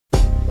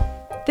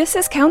This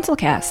is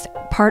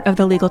CounselCast, part of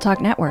the Legal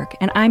Talk Network,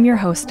 and I'm your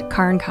host,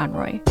 Karin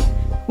Conroy.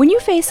 When you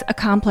face a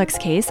complex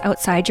case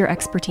outside your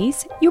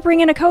expertise, you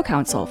bring in a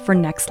co-counsel for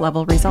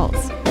next-level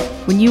results.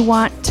 When you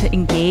want to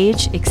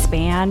engage,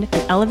 expand,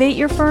 and elevate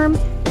your firm,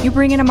 you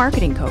bring in a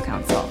marketing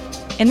co-counsel.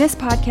 In this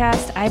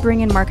podcast, I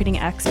bring in marketing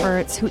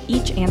experts who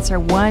each answer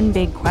one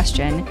big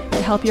question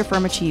to help your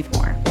firm achieve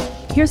more.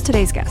 Here's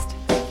today's guest.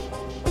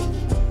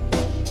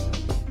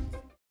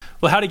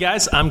 Well, howdy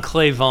guys, I'm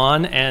Clay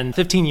Vaughan, and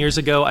 15 years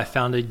ago, I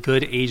founded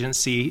Good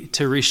Agency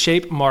to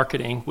reshape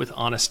marketing with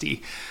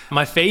honesty.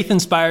 My faith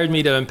inspired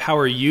me to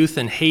empower youth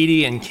in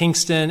Haiti and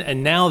Kingston,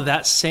 and now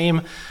that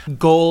same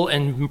goal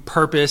and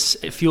purpose,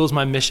 it fuels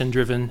my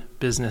mission-driven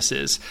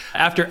businesses.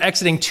 After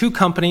exiting 2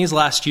 companies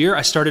last year,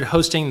 I started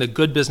hosting the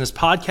Good Business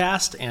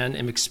podcast and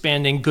am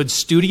expanding Good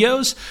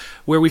Studios,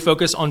 where we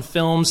focus on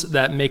films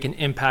that make an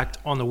impact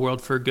on the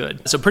world for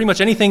good. So pretty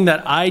much anything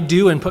that I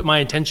do and put my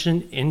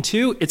attention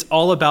into, it's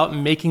all about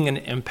making an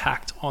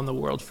impact on the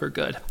world for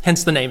good.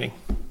 Hence the naming.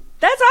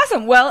 That's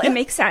awesome. Well, It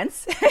makes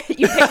sense.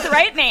 You picked the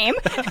right name.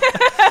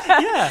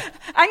 Yeah.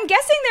 I'm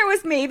guessing there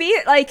was maybe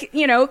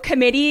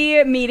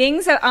committee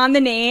meetings on the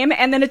name,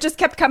 and then it just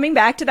kept coming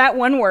back to that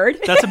one word.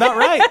 That's about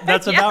right.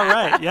 That's about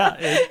right. Yeah.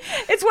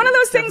 It's one of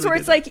those things where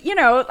it's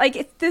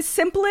the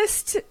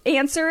simplest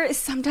answer is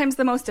sometimes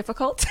the most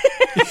difficult.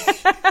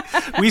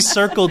 We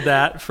circled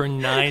that for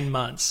 9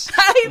 months.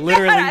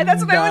 Literally,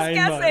 that's what I was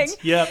guessing. Months.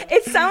 Yep.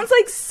 It sounds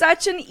like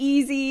such an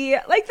easy,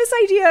 this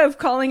idea of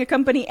calling a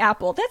company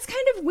Apple. That's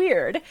kind of weird.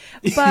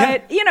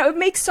 But, it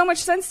makes so much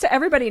sense to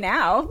everybody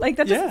now.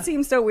 That doesn't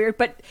seem so weird,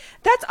 but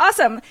that's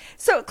awesome.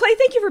 So, Clay,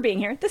 thank you for being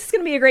here. This is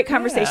going to be a great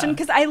conversation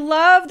because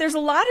there's a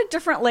lot of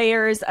different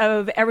layers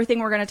of everything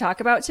we're going to talk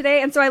about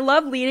today. And so I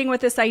love leading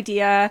with this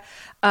idea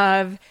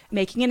of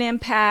making an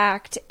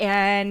impact.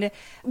 And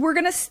we're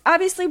going to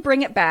obviously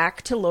bring it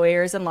back to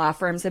lawyers and law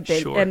firms and,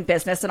 and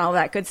business and all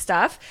that good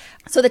stuff.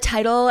 So the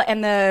title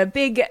and the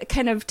big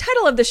kind of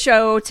title of the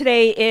show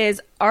today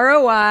is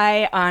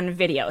ROI on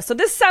video. So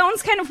this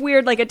sounds kind of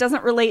weird, like it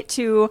doesn't relate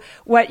to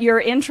what your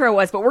intro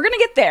was, but we're going to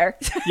get there.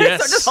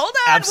 Yes, so just hold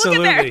on,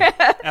 absolutely. We'll get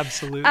there.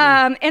 Absolutely.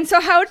 And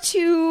so how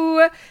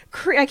to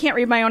I can't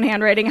read my own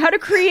handwriting. How to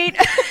create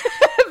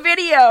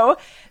video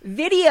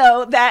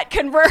that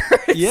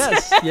converts.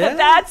 Yes, yeah.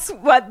 That's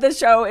what the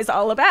show is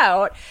all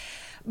about.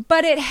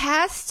 But it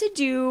has to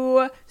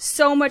do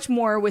so much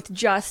more with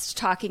just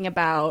talking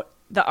about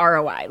the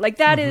ROI.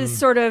 That is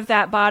sort of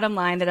that bottom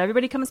line that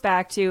everybody comes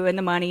back to, and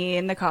the money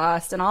and the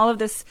cost and all of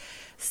this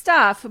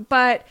stuff.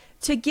 But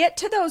to get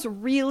to those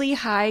really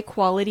high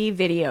quality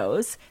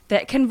videos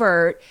that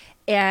convert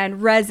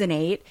and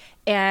resonate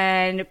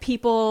and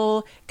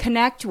people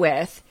connect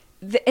with,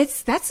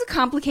 that's a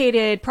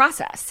complicated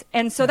process.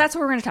 And so that's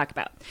what we're going to talk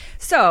about.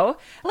 So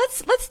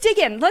let's dig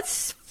in.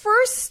 Let's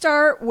first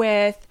start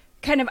with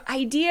kind of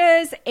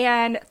ideas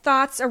and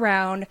thoughts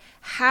around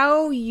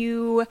how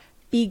you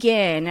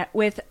begin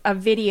with a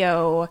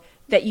video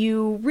that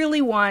you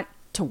really want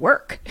to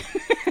work.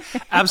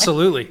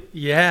 Absolutely.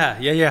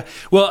 Yeah.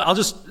 Well, I'll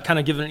just kind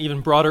of give an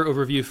even broader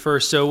overview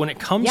first. So when it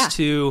comes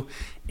to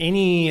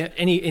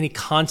any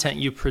content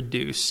you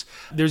produce,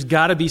 there's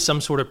got to be some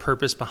sort of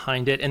purpose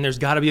behind it, and there's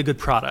got to be a good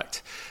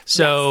product.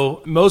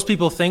 So most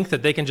people think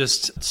that they can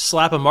just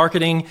slap a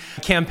marketing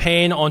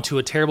campaign onto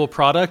a terrible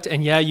product,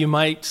 and you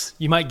might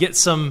get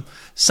some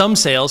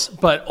sales,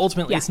 but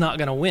ultimately it's not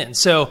going to win.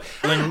 So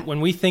when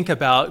we think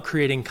about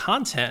creating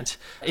content,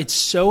 it's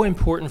so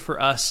important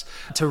for us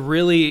to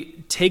really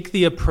take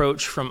the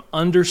approach from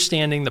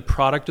understanding the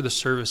product or the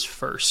service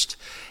first.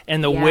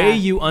 And the way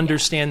you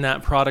understand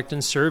that product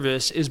and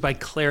service is by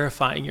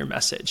clarifying your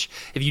message.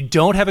 If you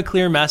don't have a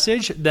clear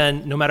message,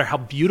 then no matter how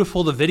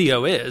beautiful the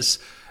video is,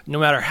 no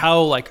matter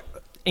how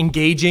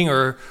engaging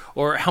or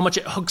how much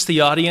it hooks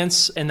the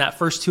audience in that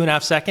first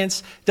 2.5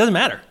 seconds, it doesn't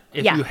matter.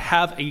 If you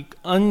have a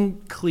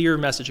unclear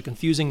message, a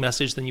confusing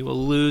message, then you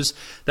will lose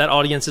that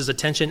audience's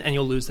attention and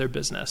you'll lose their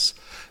business.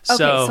 Okay,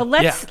 so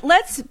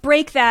let's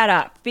break that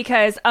up,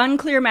 because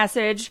unclear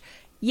message,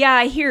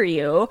 I hear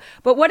you,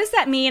 but what does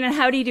that mean and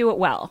how do you do it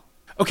well?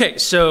 Okay,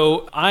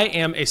 so I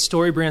am a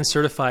StoryBrand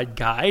certified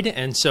guide,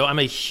 and so I'm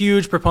a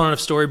huge proponent of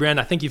StoryBrand.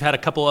 I think you've had a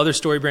couple other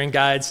StoryBrand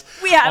guides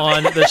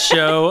on the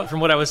show from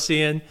what I was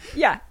seeing.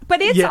 Yeah,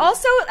 but it's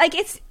also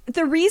it's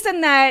the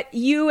reason that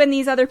you and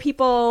these other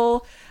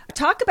people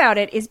talk about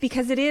it is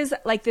because it is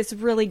this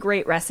really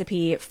great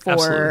recipe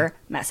for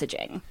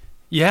messaging.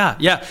 Yeah.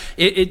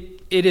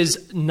 It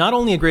is not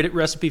only a great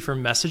recipe for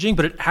messaging,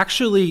 but it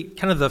actually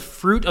kind of the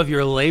fruit of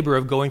your labor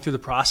of going through the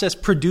process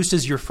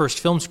produces your first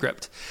film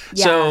script.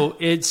 Yeah. So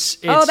it's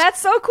that's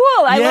so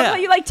cool. I love how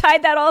you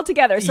tied that all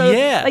together. So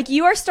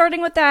you are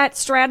starting with that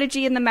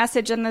strategy and the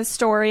message and the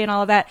story and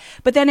all of that,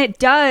 but then it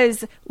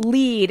does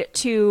lead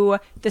to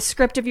the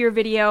script of your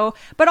video,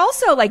 but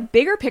also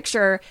bigger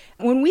picture.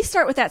 When we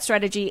start with that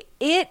strategy,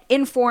 it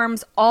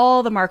informs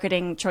all the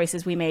marketing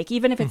choices we make,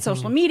 even if it's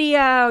social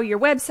media, or your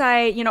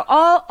website,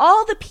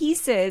 all the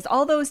pieces,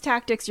 all those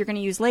tactics you're going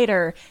to use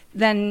later,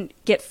 then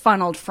get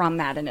funneled from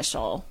that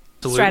initial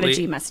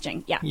strategy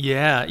messaging. Yeah.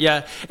 Yeah.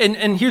 Yeah.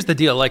 And here's the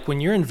deal. Like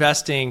when you're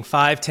investing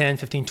 $5, $10,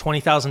 $15,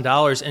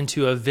 $20,000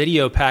 into a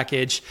video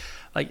package,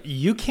 like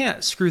you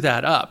can't screw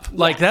that up.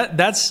 Like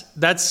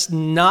that's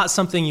not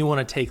something you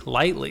want to take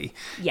lightly.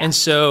 Yeah. And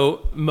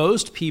so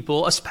most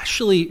people,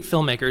 especially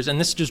filmmakers, and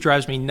this just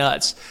drives me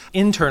nuts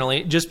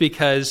internally, just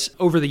because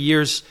over the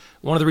years,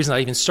 one of the reasons I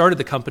even started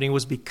the company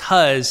was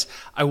because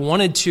I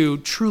wanted to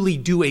truly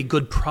do a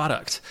good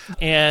product.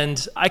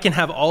 And I can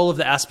have all of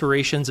the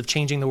aspirations of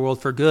changing the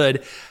world for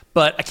good,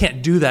 but I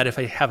can't do that if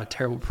I have a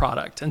terrible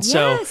product. And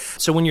so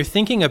when you're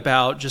thinking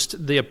about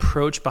just the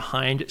approach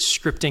behind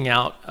scripting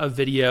out a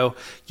video,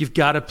 you've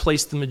got to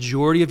place the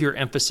majority of your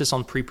emphasis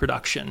on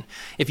pre-production.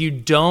 If you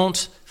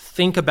don't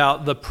think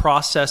about the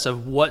process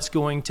of what's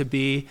going to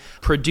be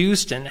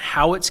produced and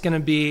how it's going to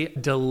be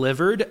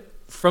delivered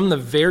from the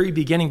very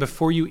beginning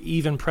before you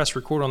even press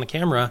record on the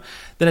camera,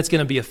 then it's going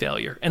to be a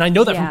failure. And I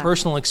know that from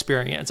personal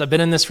experience. I've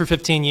been in this for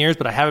 15 years,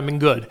 but I haven't been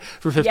good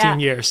for 15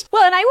 years.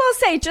 Well, and I will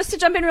say, just to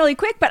jump in really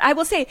quick, but I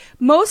will say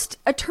most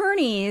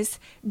attorneys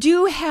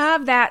do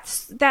have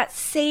that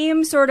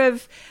same sort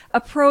of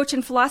approach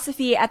and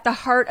philosophy at the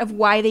heart of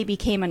why they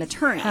became an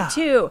attorney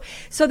too.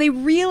 So they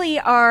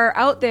really are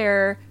out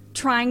there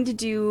trying to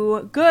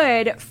do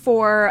good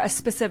for a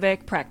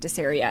specific practice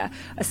area,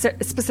 a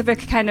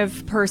specific kind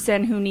of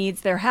person who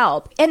needs their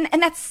help. And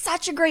that's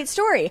such a great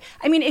story.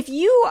 I mean, if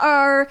you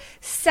are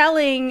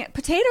selling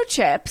potato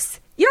chips,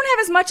 you don't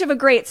have as much of a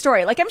great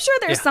story. Like, I'm sure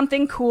there's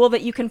something cool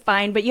that you can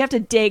find, but you have to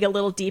dig a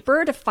little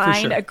deeper to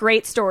find a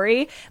great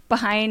story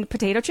behind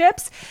potato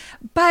chips.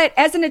 But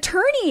as an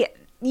attorney,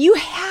 you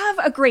have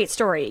a great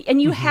story and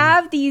you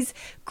have these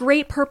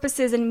great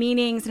purposes and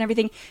meanings and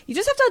everything. You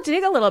just have to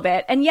dig a little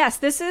bit. And yes,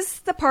 this is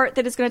the part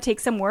that is going to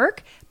take some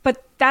work,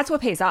 but that's what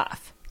pays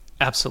off.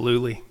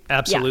 Absolutely.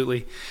 Absolutely.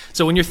 Yeah.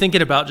 So when you're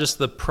thinking about just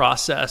the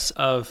process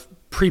of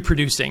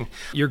pre-producing,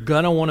 you're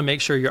going to want to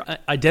make sure you're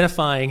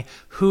identifying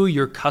who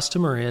your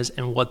customer is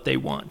and what they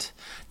want.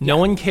 No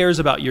one cares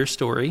about your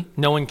story.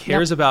 No one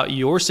cares about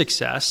your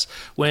success.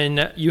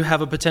 When you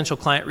have a potential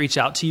client reach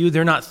out to you,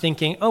 they're not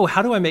thinking, oh,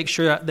 how do I make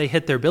sure they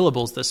hit their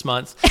billables this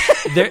month?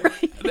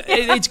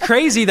 It's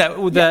crazy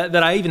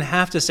that I even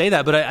have to say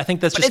that, but I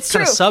think that's just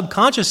kind of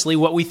subconsciously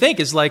what we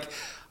think is like,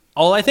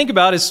 all I think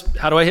about is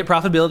how do I hit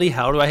profitability?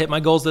 How do I hit my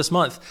goals this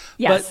month?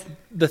 Yes. But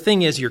the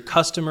thing is, your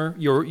customer,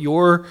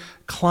 your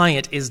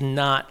client is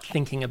not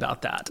thinking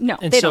about that. No,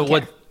 and they so don't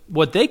care.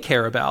 What they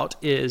care about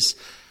is,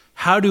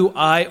 how do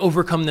I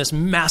overcome this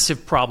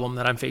massive problem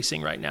that I'm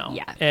facing right now?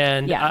 Yeah.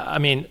 And I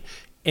mean,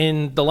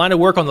 in the line of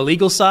work on the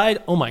legal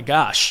side, oh my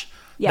gosh.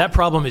 That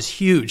problem is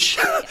huge.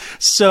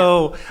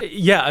 So,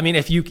 I mean,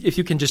 if you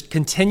can just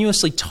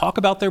continuously talk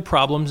about their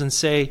problems and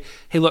say,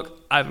 hey, look,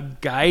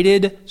 I've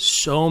guided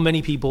so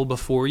many people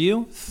before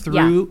you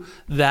through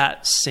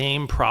that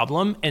same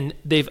problem and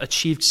they've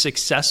achieved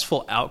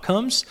successful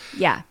outcomes.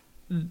 Yeah.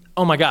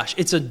 Oh my gosh,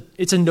 it's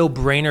a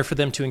no-brainer for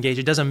them to engage.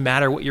 It doesn't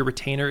matter what your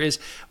retainer is.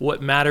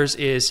 What matters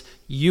is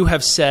you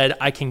have said,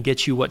 I can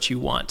get you what you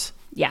want.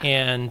 Yeah.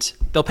 And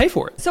they'll pay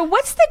for it. So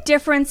what's the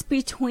difference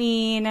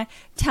between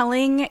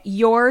telling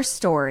your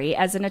story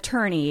as an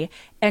attorney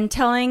and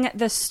telling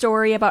the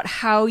story about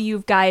how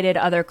you've guided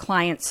other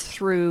clients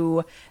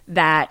through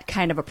that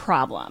kind of a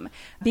problem?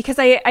 Because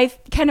I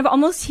kind of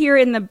almost hear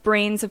in the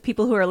brains of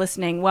people who are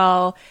listening,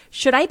 well,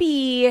 should I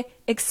be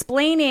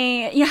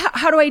explaining,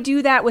 how do I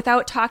do that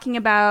without talking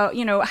about,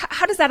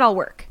 how does that all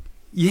work?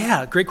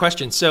 Yeah, great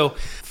question. So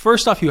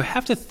first off, you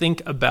have to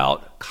think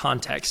about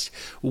context.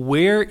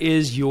 Where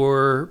is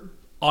your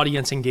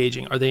audience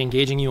engaging? Are they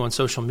engaging you on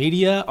social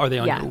media? Are they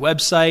on your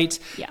website?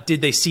 Yeah. Did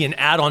they see an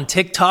ad on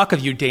TikTok of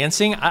you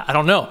dancing? I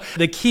don't know.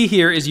 The key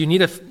here is you need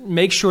to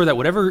make sure that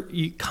whatever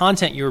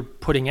content you're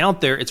putting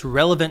out there, it's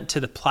relevant to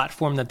the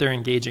platform that they're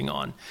engaging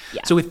on.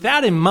 Yeah. So with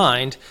that in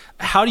mind,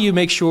 how do you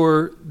make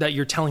sure that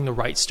you're telling the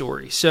right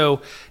story?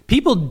 So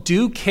people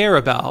do care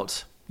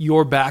about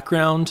your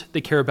background.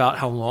 They care about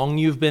how long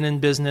you've been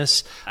in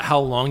business, how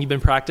long you've been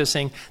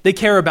practicing. They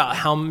care about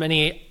how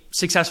many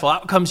successful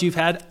outcomes you've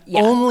had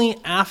only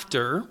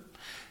after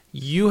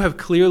you have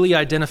clearly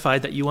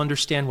identified that you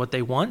understand what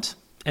they want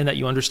and that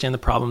you understand the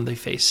problem they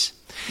face.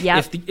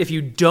 Yeah. If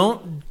you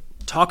don't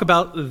talk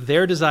about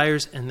their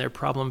desires and their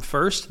problem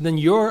first, then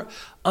you're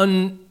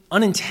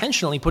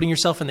unintentionally putting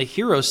yourself in the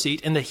hero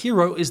seat, and the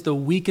hero is the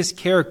weakest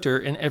character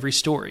in every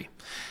story.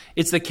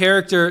 It's the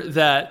character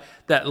that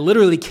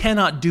literally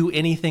cannot do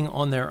anything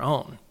on their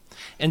own.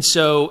 And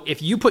so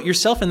if you put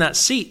yourself in that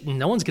seat,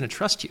 no one's going to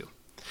trust you.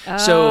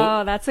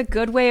 Oh, that's a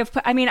good way of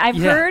I've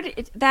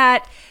heard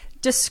that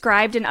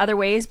described in other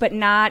ways, but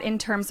not in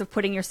terms of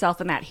putting yourself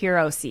in that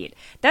hero seat.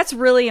 That's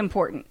really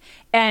important.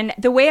 And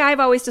the way I've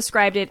always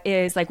described it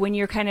is like when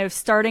you're kind of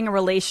starting a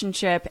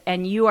relationship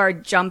and you are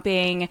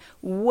jumping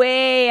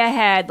way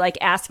ahead, like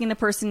asking the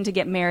person to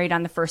get married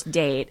on the first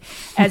date,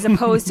 as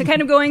opposed to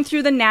kind of going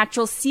through the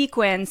natural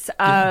sequence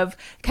of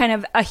kind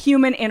of a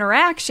human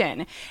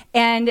interaction.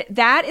 And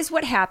that is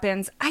what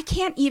happens. I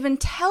can't even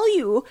tell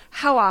you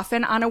how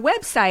often on a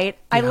website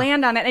I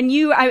land on it.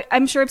 And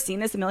I'm sure I've seen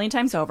this a million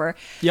times over.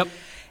 Yep.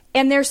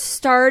 and they're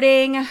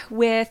starting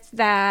with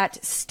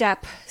that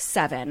step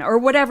 7 or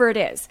whatever it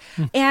is.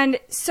 And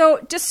so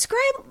describe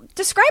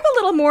a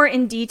little more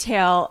in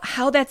detail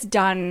how that's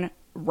done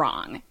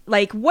wrong.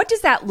 Like, what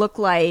does that look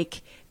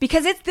like?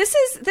 Because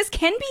this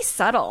can be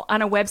subtle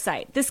on a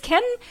website. This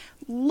can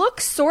look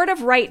sort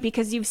of right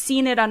because you've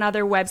seen it on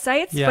other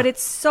websites, but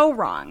it's so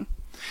wrong.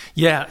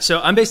 Yeah.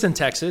 So I'm based in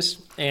Texas,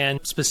 and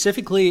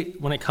specifically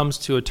when it comes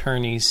to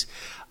attorneys,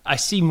 I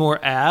see more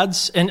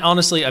ads. And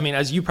honestly, I mean,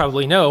 as you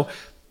probably know,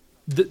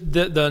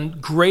 the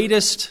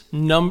greatest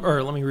number,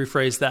 or let me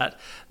rephrase that,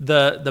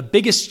 the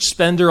biggest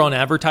spender on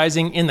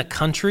advertising in the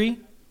country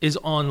is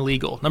on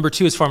legal. Number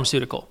 2 is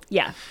pharmaceutical.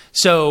 Yeah.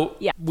 So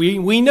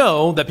we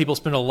know that people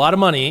spend a lot of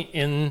money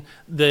in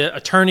the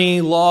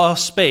attorney law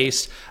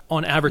space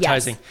on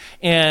advertising. Yes.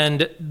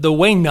 And the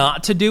way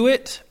not to do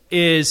it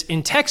is,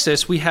 in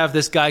Texas, we have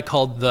this guy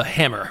called the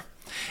Hammer.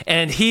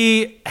 And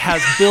he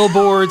has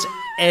billboards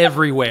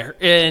everywhere.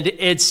 And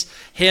it's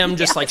him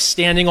just like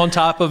standing on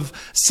top of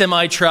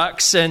semi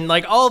trucks and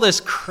like all this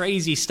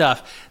crazy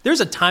stuff.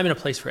 There's a time and a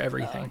place for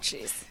everything.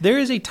 There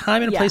is a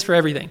time and a place for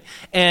everything.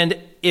 And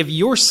if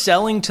you're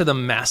selling to the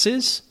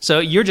masses, so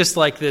you're just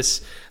like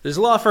this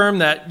law firm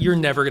that you're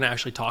never going to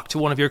actually talk to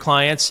one of your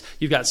clients,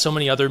 you've got so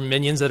many other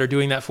minions that are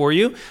doing that for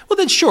you, well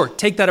then sure,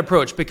 take that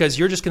approach, because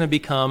you're just going to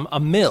become a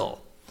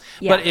mill.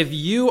 Yeah. But if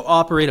you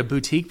operate a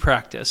boutique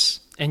practice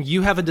and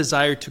you have a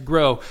desire to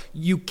grow,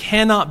 you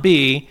cannot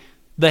be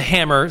the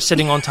Hammer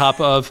sitting on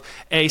top of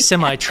a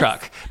semi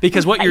truck,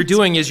 because what you're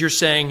doing is you're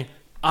saying,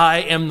 I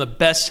am the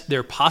best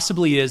there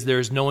possibly is. There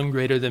is no one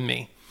greater than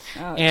me.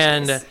 Oh,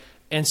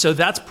 and so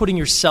that's putting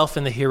yourself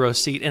in the hero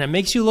seat, and it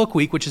makes you look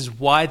weak, which is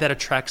why that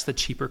attracts the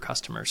cheaper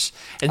customers.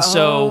 And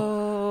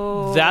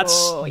so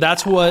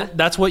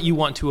that's what you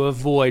want to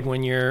avoid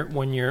when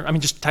you're I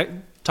mean, just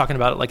talking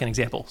about it like an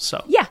example.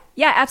 So yeah,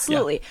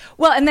 absolutely. Yeah.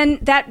 Well, and then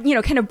that,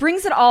 kind of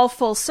brings it all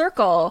full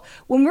circle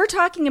when we're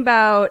talking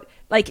about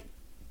like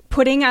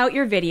putting out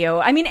your video.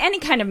 I mean, any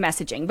kind of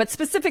messaging, but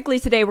specifically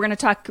today, we're going to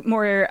talk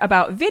more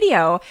about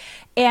video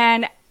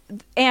and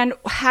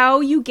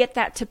how you get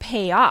that to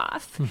pay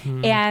off,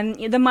 and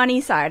the money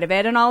side of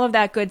it and all of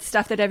that good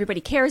stuff that everybody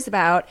cares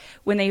about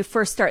when they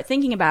first start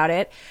thinking about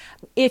it.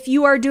 If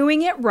you are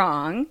doing it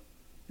wrong,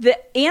 the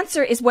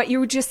answer is what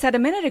you just said a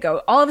minute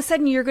ago. All of a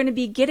sudden, you're going to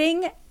be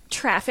getting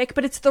traffic,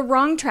 but it's the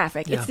wrong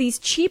traffic. Yeah. It's these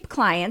cheap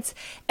clients.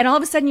 And all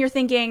of a sudden, you're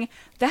thinking,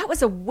 that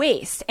was a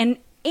waste. And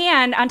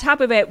on top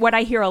of it, what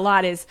I hear a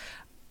lot is,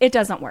 it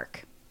doesn't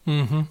work.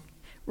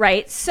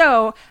 Right?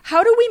 So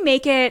how do we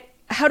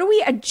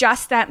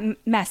adjust that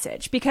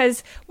message?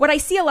 Because what I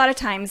see a lot of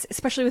times,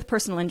 especially with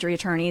personal injury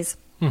attorneys,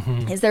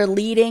 is they're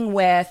leading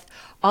with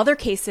all their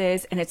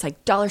cases, and it's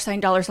like $,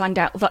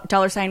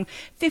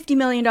 $50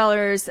 million,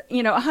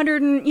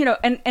 100,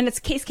 and it's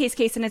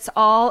case, and it's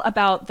all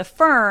about the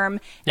firm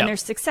and their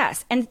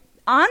success. And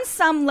on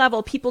some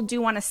level, people do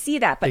want to see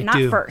that, but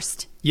not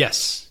first.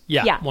 Yes.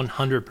 Yeah.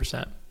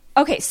 100%.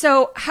 Okay.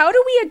 So how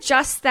do we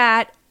adjust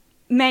that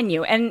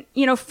menu? And,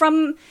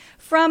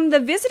 from the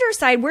visitor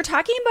side, we're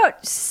talking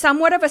about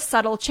somewhat of a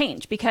subtle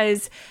change,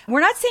 because we're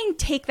not saying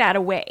take that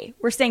away.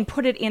 We're saying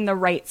put it in the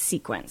right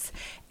sequence.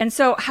 And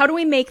so how do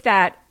we make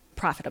that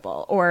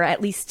profitable, or at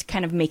least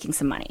kind of making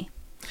some money?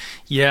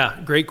 Yeah,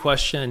 great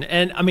question.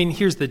 And I mean,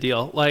 here's the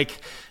deal.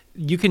 Like,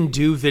 you can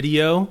do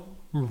video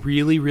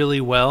really, really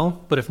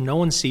well, but if no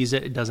one sees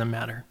it, it doesn't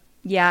matter.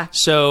 Yeah.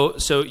 So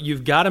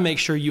you've got to make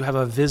sure you have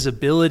a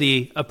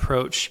visibility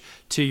approach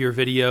to your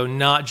video,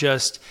 not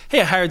just, hey,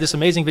 I hired this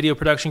amazing video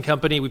production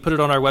company, we put it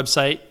on our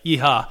website,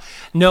 yeehaw.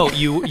 No,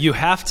 you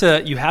have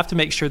to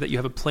make sure that you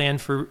have a plan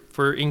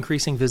for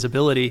increasing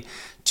visibility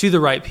to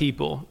the right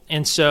people.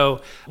 And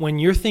so when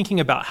you're thinking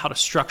about how to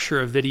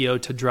structure a video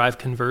to drive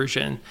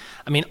conversion,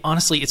 I mean,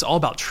 honestly, it's all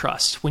about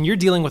trust. When you're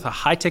dealing with a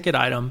high ticket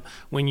item,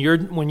 when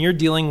you're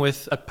dealing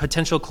with a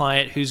potential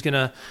client who's going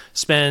to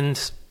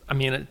spend,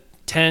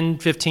 $10,000,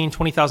 $15,000,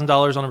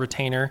 $20,000 on a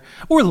retainer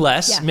or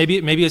less. Yeah.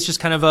 Maybe it's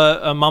just kind of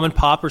a mom and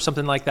pop or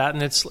something like that,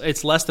 and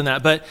it's less than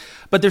that. But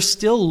they're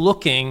still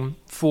looking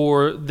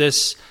for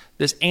this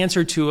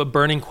answer to a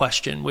burning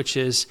question, which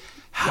is,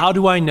 how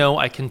do I know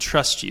I can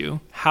trust you?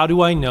 How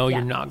do I know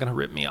you're not going to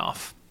rip me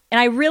off? And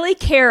I really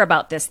care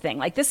about this thing.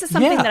 Like, this is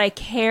something that I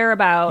care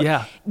about,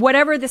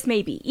 whatever this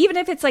may be, even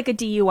if it's like a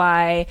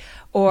DUI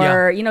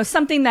or,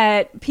 something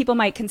that people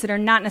might consider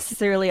not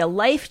necessarily a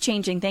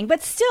life-changing thing,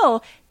 but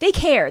still they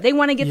care. They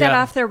want to get that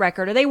off their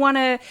record, or they want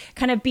to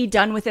kind of be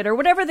done with it, or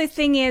whatever the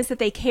thing is that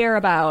they care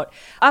about,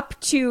 up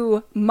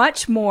to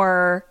much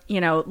more,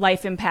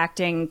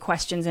 life-impacting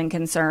questions and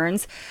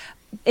concerns.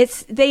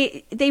 It's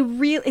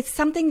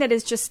something that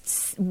is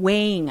just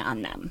weighing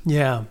on them.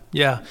 Yeah.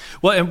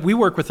 Well, and we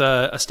work with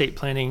a estate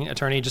planning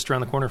attorney just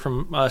around the corner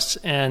from us,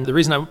 and the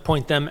reason I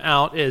point them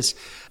out is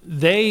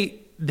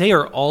they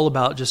are all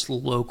about just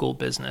local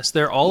business.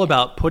 They're all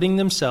about putting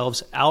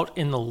themselves out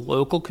in the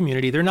local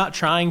community. They're not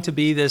trying to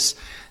be this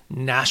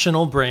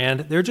national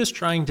brand. They're just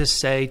trying to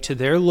say to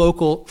their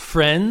local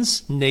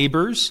friends,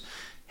 neighbors,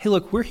 hey,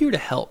 look, we're here to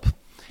help.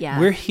 Yeah.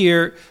 We're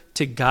here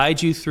to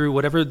guide you through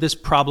whatever this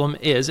problem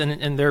is,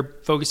 and they're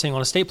focusing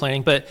on estate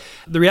planning. But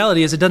the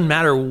reality is it doesn't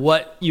matter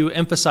what you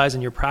emphasize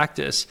in your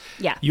practice.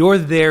 Yeah. You're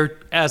there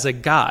as a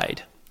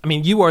guide. I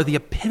mean, you are the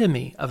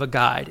epitome of a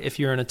guide if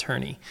you're an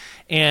attorney.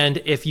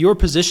 And if you're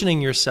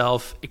positioning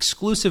yourself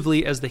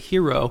exclusively as the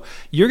hero,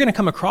 you're going to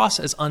come across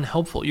as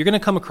unhelpful. You're going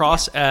to come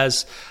across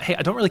as, hey,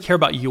 I don't really care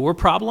about your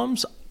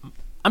problems.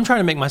 I'm trying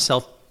to make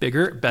myself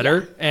bigger,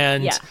 better.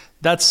 And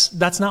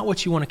that's not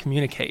what you want to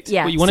communicate.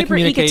 Yeah. What you want to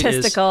communicate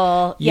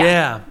egotistical. is,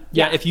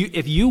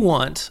 if you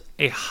want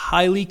a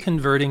highly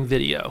converting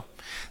video,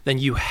 then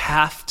you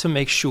have to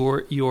make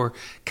sure you're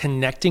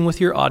connecting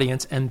with your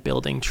audience and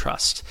building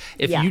trust.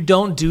 If you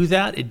don't do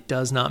that, it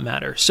does not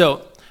matter.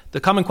 So the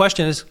common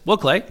question is, well,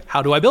 Clay,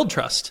 how do I build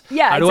trust?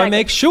 How do I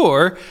make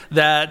sure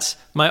that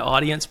my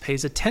audience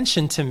pays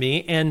attention to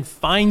me and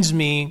finds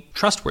me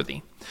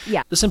trustworthy?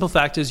 Yeah. The simple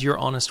fact is you're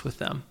honest with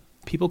them.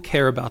 People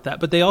care about that,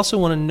 but they also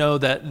want to know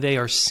that they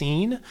are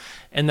seen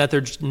and that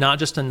they're not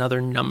just another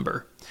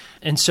number.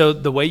 And so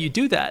the way you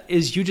do that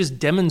is you just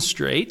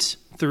demonstrate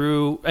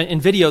through,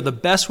 in video, the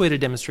best way to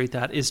demonstrate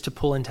that is to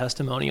pull in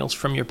testimonials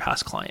from your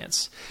past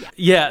clients.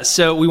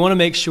 So we want to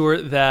make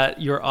sure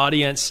that your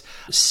audience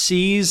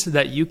sees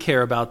that you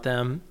care about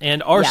them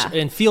and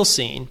and feel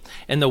seen.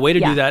 And the way to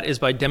do that is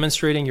by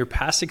demonstrating your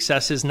past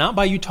successes, not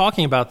by you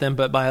talking about them,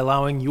 but by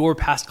allowing your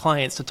past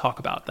clients to talk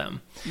about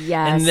them.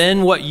 And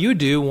then what you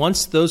do,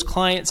 once those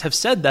clients have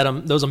said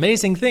that those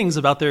amazing things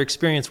about their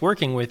experience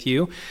working with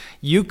you,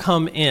 you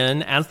come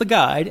in as the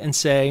guide and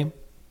say,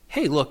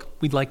 hey, look,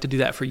 we'd like to do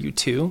that for you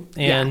too.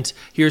 And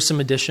here's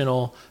some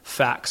additional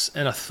facts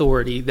and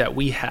authority that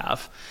we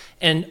have.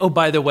 And oh,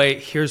 by the way,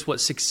 here's what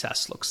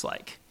success looks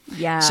like.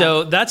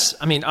 So that's,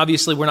 I mean,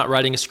 obviously we're not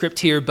writing a script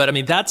here, but I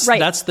mean, that's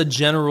the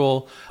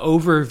general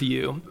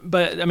overview.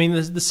 But I mean,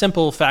 the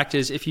simple fact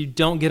is if you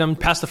don't get them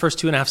past the first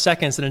 2.5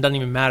 seconds, then it doesn't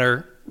even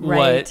matter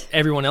what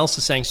everyone else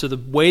is saying. So the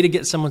way to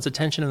get someone's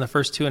attention in the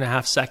first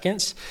 2.5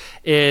 seconds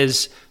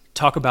is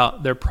talk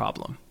about their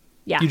problem.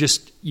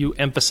 You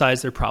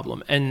emphasize their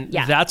problem. And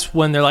that's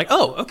when they're like,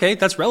 oh, okay,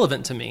 that's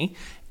relevant to me.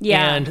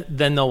 And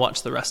then they'll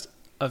watch the rest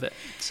of it.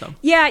 So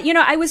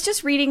I was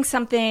just reading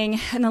something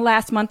in the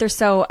last month or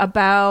so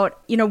about,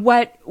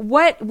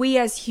 what we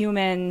as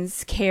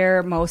humans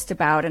care most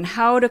about and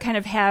how to kind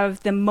of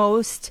have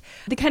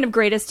the kind of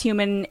greatest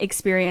human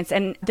experience.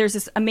 And there's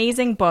this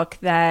amazing book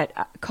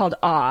called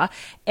Awe,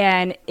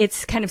 and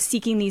it's kind of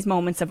seeking these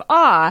moments of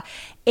awe.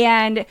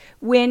 And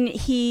when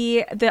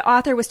the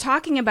author was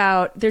talking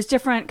about, there's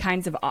different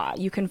kinds of awe.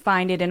 You can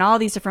find it in all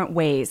these different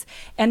ways.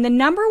 And the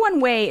number one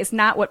way is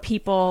not what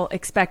people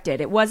expected.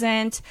 It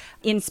wasn't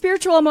in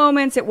spiritual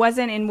moments. It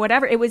wasn't in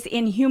whatever. It was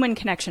in human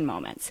connection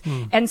moments.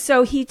 And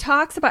so he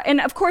talks about,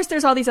 and of course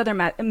there's all these other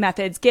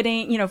methods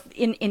getting,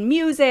 in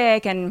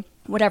music and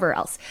whatever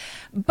else.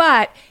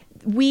 But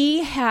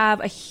we have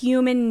a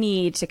human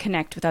need to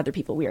connect with other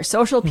people. We are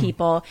social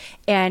people.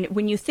 And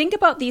when you think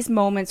about these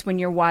moments when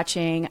you're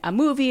watching a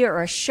movie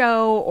or a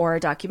show or a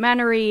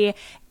documentary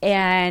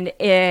and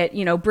it,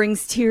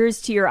 brings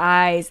tears to your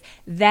eyes,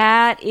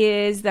 that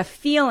is the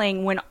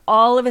feeling when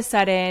all of a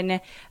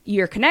sudden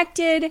you're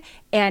connected.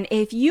 And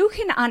if you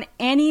can on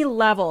any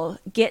level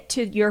get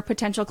to your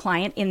potential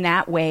client in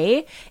that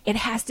way, it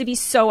has to be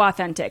so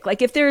authentic.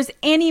 Like if there's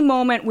any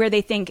moment where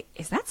they think,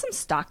 is that some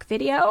stock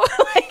video?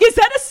 Is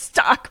that a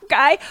stock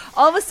guy?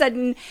 All of a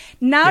sudden,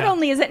 not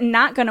only is it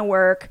not going to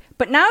work,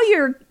 but now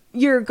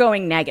you're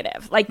going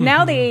negative. Like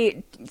now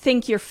they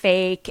think you're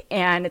fake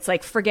and it's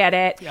like, forget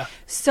it.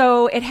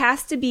 So it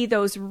has to be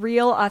those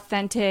real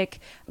authentic,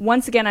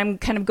 once again, I'm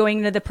kind of going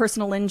into the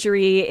personal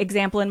injury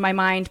example in my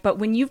mind, but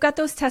when you've got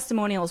those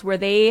testimonials where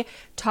they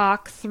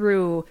talk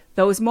through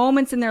those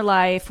moments in their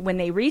life when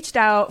they reached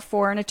out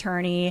for an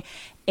attorney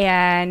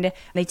and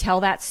they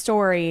tell that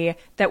story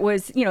that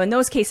was, in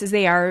those cases,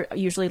 they are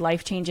usually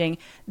life-changing.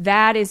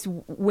 That is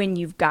when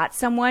you've got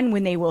someone,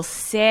 when they will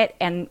sit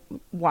and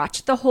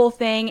watch the whole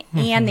thing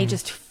and they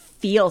just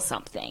feel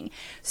something.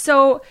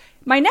 So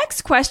my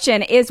next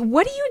question is,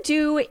 what do you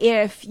do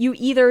if you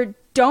either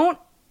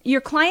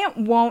your client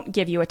won't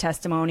give you a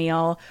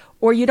testimonial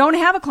or you don't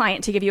have a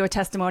client to give you a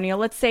testimonial?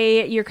 Let's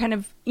say you're kind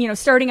of,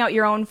 starting out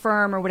your own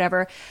firm or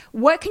whatever.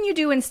 What can you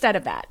do instead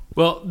of that?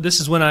 Well, this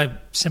is when I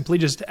simply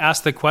just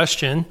ask the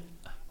question,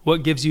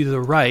 what gives you the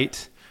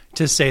right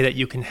to say that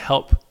you can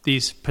help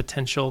these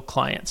potential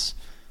clients?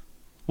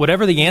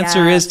 Whatever the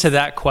answer is to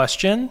that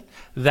question,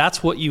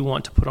 that's what you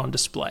want to put on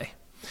display.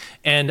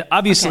 And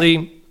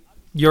obviously,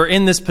 you're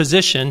in this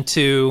position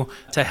to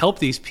help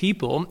these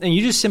people, and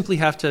you just simply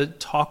have to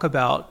talk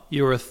about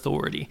your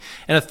authority.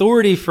 And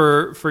authority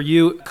for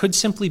you could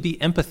simply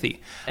be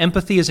empathy.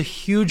 Empathy is a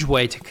huge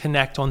way to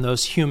connect on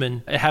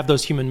have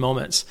those human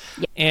moments.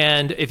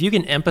 And if you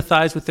can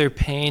empathize with their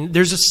pain,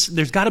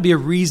 there's got to be a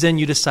reason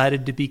you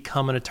decided to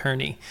become an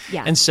attorney.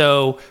 And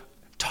so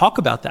talk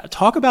about that.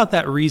 Talk about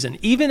that reason.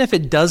 Even if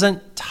it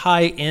doesn't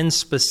tie in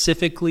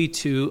specifically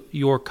to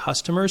your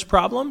customers'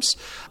 problems,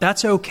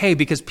 that's okay,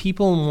 because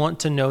people want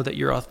to know that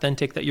you're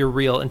authentic, that you're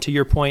real. And to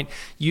your point,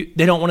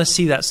 they don't want to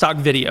see that stock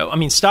video. I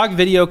mean, stock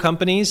video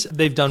companies,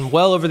 they've done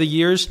well over the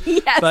years,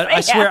 yes, but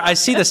I swear I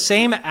see the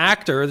same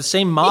actor, the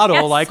same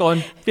model, like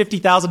on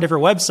 50,000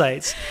 different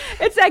websites.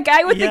 It's that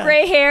guy with the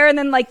gray hair and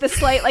then like the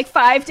slight like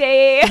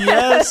 5-day.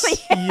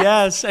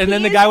 Yes. And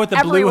then the guy with the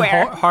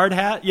everywhere. blue hard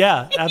hat.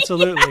 Yeah,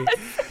 absolutely.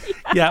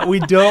 Yeah, we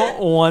don't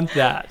want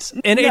that.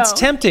 And it's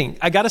tempting.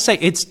 I got to say,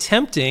 it's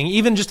tempting,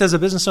 even just as a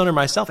business owner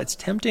myself, it's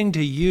tempting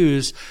to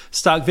use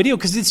stock video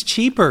because it's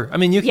cheaper. I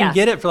mean, you can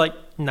get it for like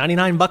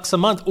 $99 a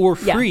month or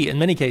free in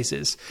many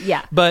cases.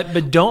 Yeah.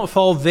 But don't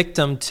fall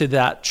victim to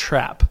that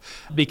trap,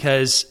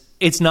 because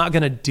it's not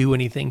going to do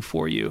anything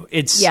for you.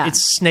 It's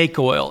snake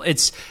oil.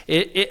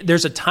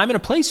 There's a time and a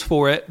place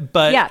for it,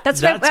 but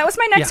that was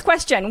my next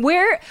question.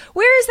 Where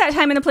is that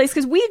time and a place?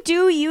 Because we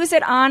do use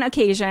it on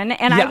occasion,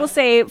 and I will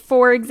say,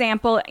 for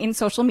example, in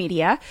social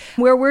media,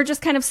 where we're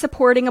just kind of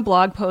supporting a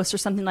blog post or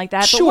something like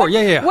that. Sure,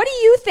 What do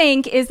you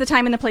think is the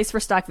time and the place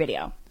for stock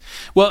video?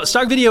 Well,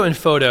 stock video and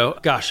photo,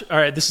 gosh, all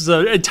right, this is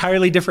an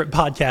entirely different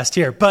podcast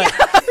here, but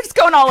we're just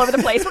going all over the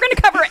place. We're going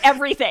to cover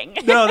everything.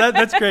 No,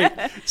 that's great.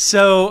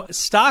 So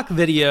stock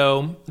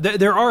video,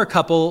 there are a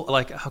couple,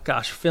 like,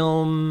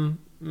 Film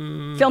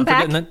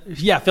Pack?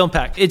 Film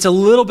Pack. It's a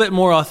little bit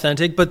more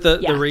authentic, but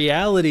the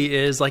reality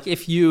is, like,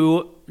 if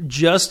you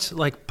just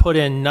like put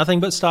in nothing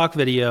but stock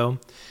video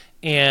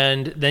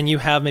and then you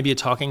have maybe a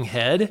talking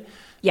head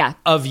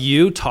of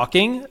you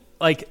talking,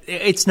 like,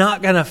 it's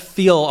not going to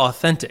feel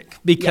authentic,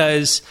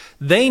 because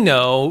they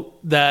know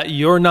that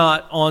you're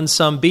not on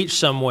some beach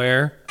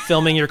somewhere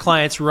filming your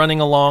clients running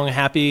along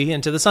happy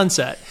into the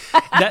sunset.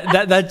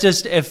 That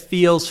just, it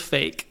feels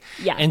fake.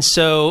 Yeah. And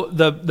so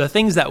the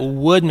things that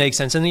would make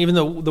sense, and even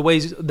the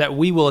ways that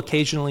we will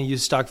occasionally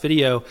use stock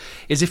video,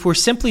 is if we're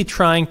simply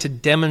trying to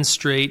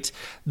demonstrate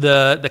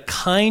the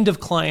kind of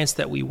clients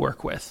that we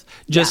work with,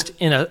 just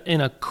in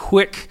a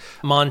quick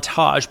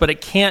montage. But it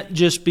can't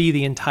just be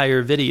the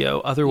entire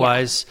video.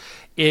 Otherwise,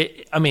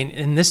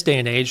 in this day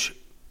and age,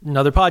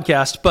 another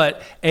podcast,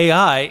 but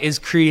AI is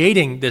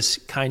creating this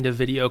kind of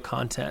video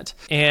content.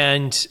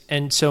 And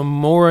so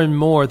more and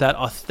more that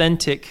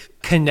authentic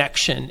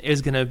connection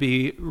is going to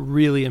be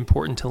really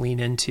important to lean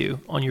into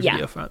on your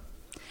video front.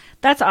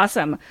 That's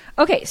awesome.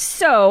 Okay,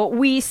 so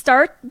we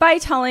start by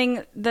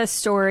telling the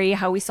story,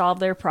 how we solve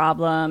their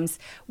problems.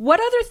 What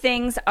other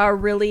things are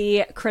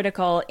really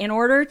critical in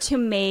order to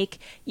make,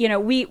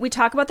 we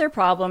talk about their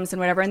problems and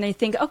whatever, and they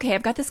think, okay,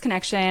 I've got this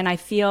connection. I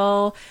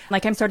feel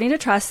like I'm starting to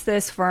trust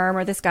this firm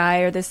or this guy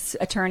or this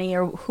attorney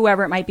or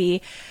whoever it might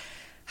be.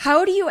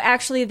 How do you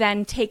actually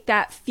then take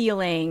that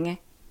feeling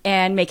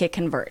and make it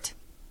convert?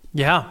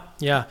 Yeah.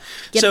 Get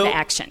into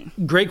action.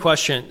 Great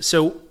question.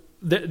 So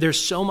there's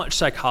so much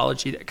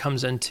psychology that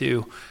comes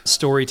into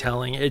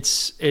storytelling.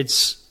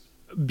 It's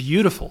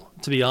beautiful,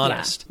 to be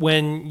honest.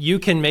 When you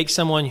can make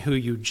someone who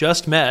you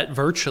just met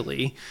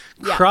virtually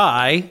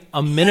cry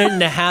a minute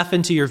and a half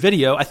into your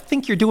video, I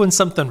think you're doing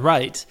something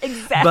right.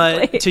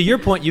 Exactly. But to your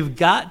point, you've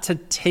got to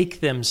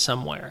take them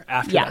somewhere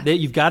after that.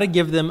 You've got to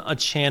give them a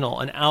channel,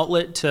 an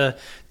outlet to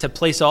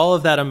place all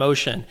of that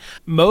emotion.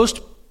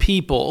 Most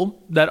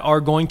people that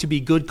are going to be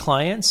good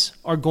clients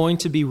are going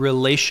to be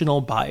relational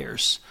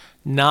buyers,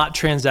 not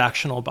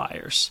transactional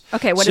buyers.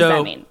 Okay, what does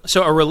that mean?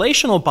 So a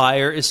relational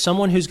buyer is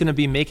someone who's going to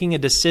be making a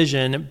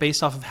decision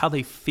based off of how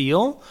they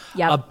feel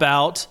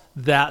about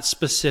that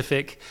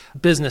specific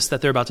business that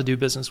they're about to do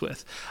business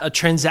with. A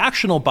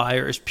transactional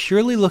buyer is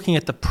purely looking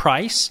at the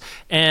price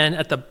and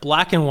at the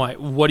black and white.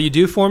 What do you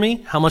do for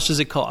me? How much does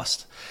it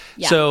cost?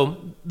 Yeah. So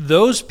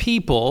those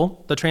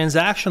people, the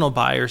transactional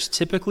buyers,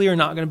 typically are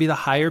not going to be the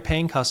higher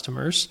paying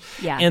customers.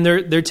 Yeah. And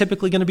they're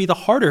typically going to be the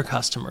harder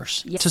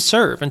customers to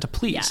serve and to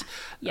please.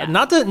 Yeah.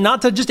 Not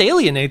to just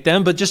alienate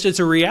them, but just it's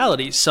a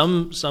reality.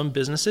 Some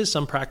businesses,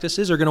 some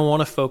practices are going to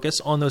want to focus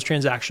on those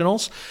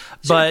transactionals. Sure.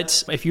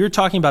 But if you're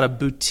talking about a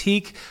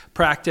boutique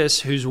practice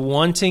who's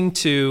wanting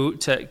to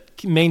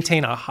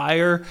maintain a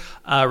higher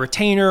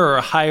retainer or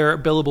a higher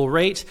billable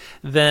rate,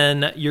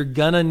 then you're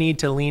going to need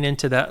to lean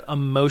into that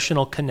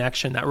emotional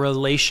connection, that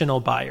relational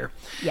buyer.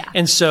 Yeah.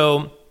 And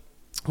so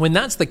when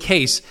that's the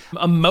case,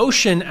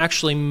 emotion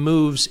actually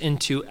moves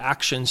into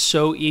action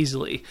so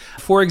easily.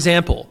 For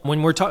example,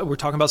 when we're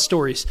talking about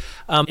stories,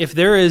 if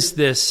there is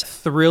this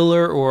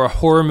thriller or a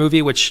horror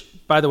movie, which,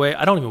 by the way,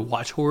 I don't even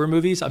watch horror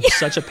movies. I'm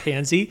such a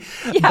pansy.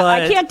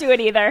 I can't do it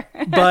either.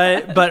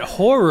 but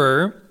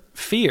horror,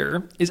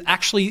 fear, is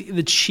actually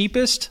the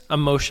cheapest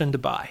emotion to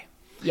buy.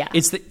 Yeah.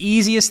 It's the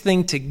easiest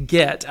thing to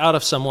get out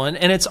of someone,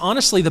 and it's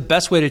honestly the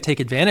best way to take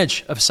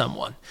advantage of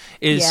someone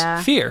is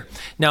fear.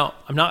 Now,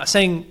 I'm not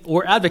saying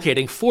or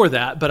advocating for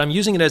that, but I'm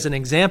using it as an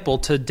example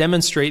to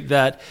demonstrate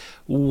that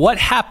what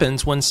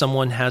happens when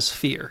someone has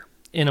fear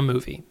in a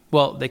movie.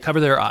 Well, they cover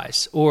their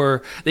eyes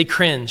or they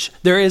cringe.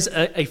 There is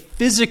a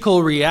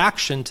physical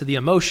reaction to the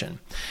emotion.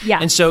 Yeah.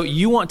 And so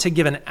you want to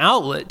give an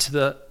outlet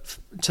to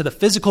to the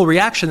physical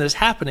reaction that is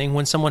happening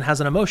when someone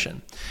has an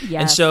emotion.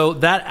 Yes. And so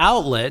that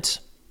outlet,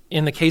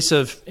 in the case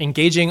of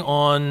engaging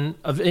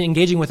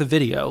with a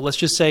video, let's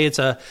just say it's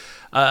a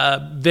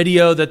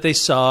video that they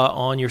saw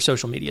on your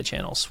social media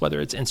channels, whether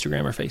it's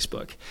Instagram or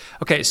Facebook.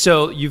 Okay,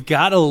 so you've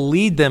got to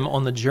lead them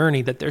on the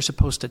journey that they're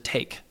supposed to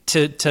take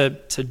to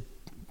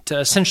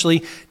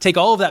essentially take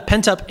all of that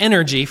pent up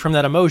energy from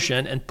that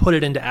emotion and put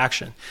it into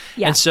action.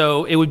 Yeah. And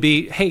so it would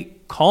be, hey,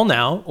 call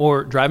now,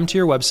 or drive them to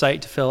your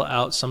website to fill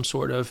out some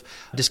sort of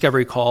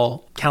discovery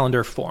call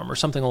calendar form or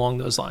something along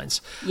those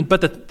lines.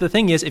 But the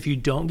thing is, if you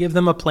don't give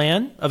them a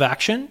plan of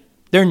action,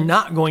 they're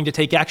not going to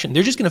take action.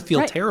 They're just going to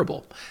feel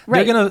terrible.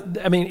 Right. They're going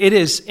to, it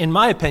is, in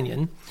my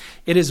opinion,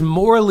 it is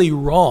morally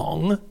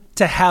wrong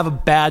to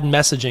have bad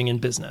messaging in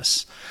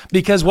business,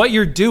 because what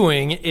you're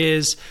doing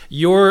is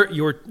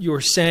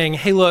you're saying,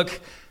 hey, look,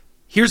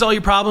 here's all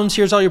your problems,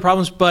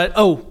 but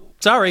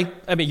sorry.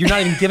 You're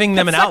not even giving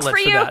them an outlet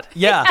for that.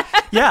 Yeah.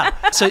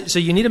 So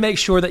you need to make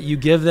sure that you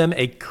give them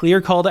a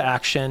clear call to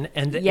action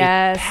and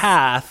a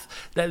path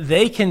that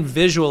they can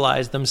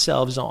visualize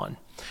themselves on.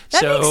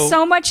 That makes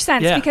so much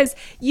sense, because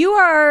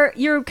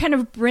you're kind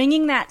of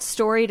bringing that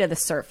story to the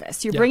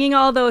surface. You're bringing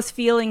all those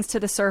feelings to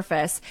the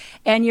surface,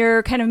 and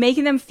you're kind of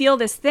making them feel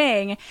this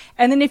thing.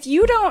 And then if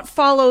you don't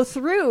follow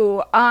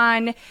through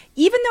on,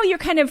 even though you're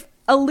kind of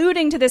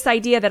alluding to this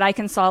idea that I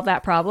can solve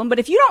that problem, but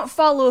if you don't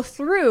follow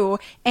through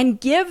and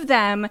give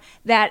them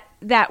that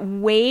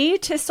way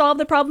to solve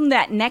the problem,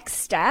 that next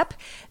step,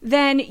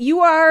 then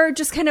you are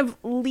just kind of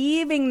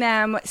leaving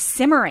them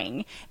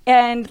simmering.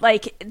 And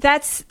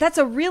that's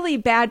a really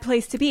bad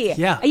place to be.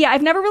 Yeah,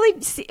 I've never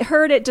really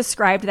heard it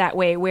described that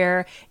way,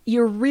 where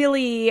you're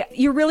really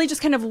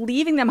just kind of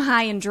leaving them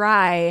high and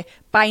dry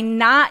by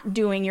not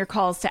doing your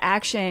calls to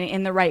action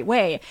in the right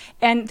way.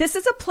 And this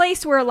is a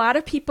place where a lot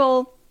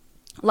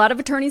of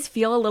attorneys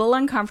feel a little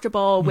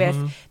uncomfortable with.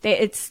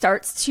 It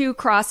starts to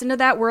cross into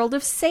that world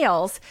of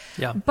sales.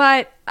 Yeah.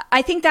 But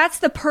I think that's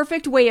the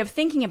perfect way of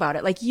thinking about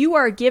it. Like, you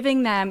are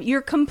giving them,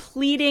 you're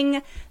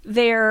completing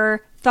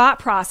their thought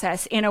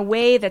process in a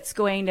way that's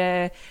going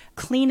to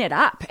clean it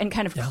up and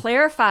kind of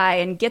clarify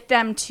and get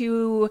them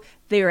to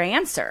their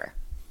answer.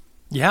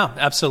 Yeah,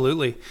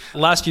 absolutely.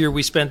 Last year,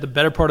 we spent the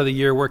better part of the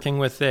year working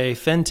with a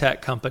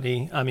fintech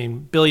company,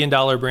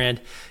 billion-dollar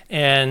brand,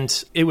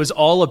 and it was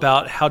all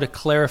about how to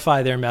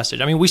clarify their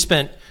message.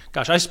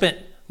 I spent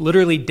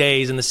literally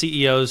days in the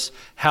CEO's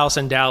house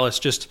in Dallas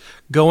just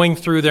going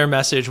through their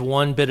message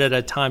one bit at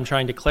a time,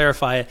 trying to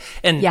clarify it.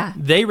 And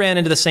they ran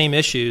into the same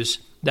issues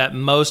that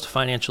most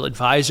financial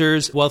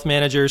advisors, wealth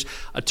managers,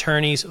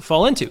 attorneys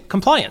fall into.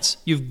 Compliance.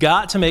 You've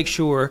got to make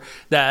sure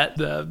that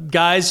the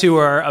guys who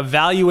are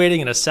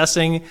evaluating and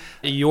assessing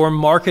your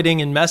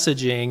marketing and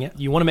messaging,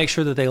 you want to make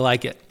sure that they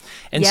like it.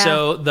 And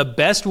so the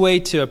best way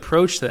to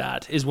approach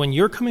that is when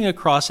you're coming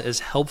across as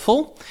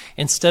helpful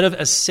instead of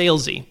as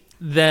salesy,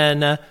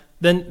 then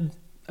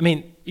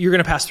you're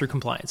going to pass through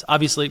compliance.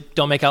 Obviously,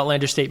 don't make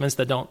outlandish statements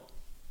that are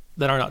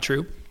not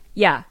true.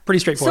 Yeah. Pretty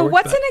straightforward. So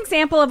what's an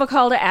example of a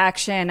call to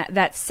action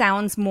that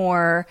sounds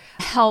more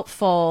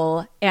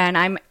helpful, and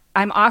I'm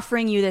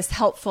offering you this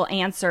helpful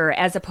answer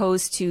as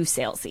opposed to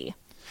salesy?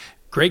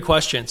 Great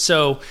question.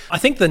 So I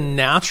think the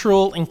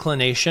natural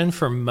inclination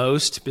for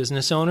most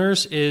business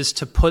owners is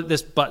to put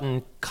this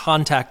button,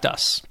 contact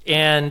us.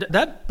 And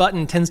that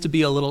button tends to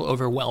be a little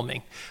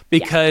overwhelming,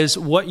 because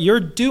what you're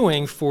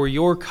doing for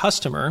your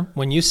customer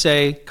when you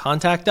say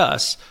contact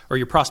us, or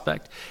your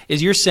prospect,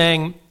 is you're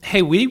saying,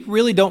 hey, we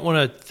really don't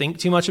want to think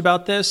too much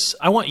about this.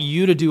 I want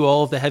you to do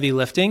all of the heavy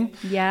lifting.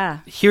 Yeah.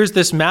 Here's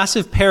this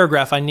massive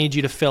paragraph I need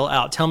you to fill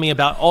out. Tell me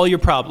about all your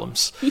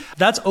problems.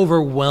 That's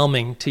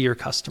overwhelming to your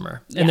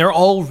customer. And they're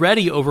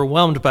already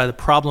overwhelmed by the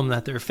problem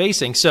that they're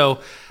facing. So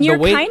you're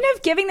kind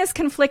of giving this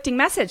conflicting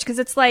message, because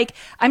it's like,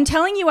 I'm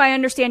telling you I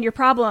understand your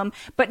problem,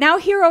 but now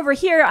over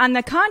here on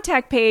the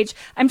contact page,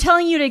 I'm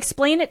telling you to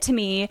explain it to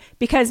me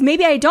because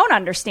maybe I don't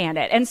understand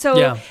it. And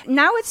so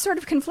now it's sort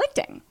of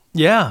conflicting.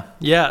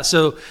 Yeah.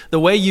 So the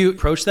way you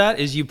approach that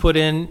is you put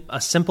in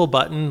a simple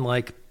button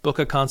like book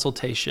a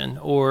consultation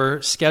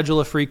or schedule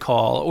a free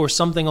call or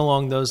something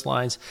along those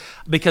lines.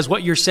 Because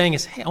what you're saying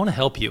is, hey, I want to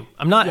help you.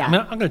 I'm not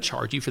going to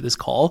charge you for this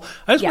call.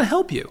 I just want to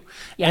help you.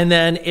 Yeah. And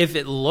then if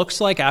it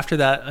looks like after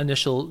that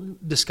initial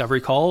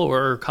discovery call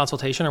or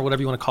consultation or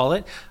whatever you want to call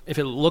it, if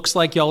it looks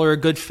like y'all are a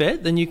good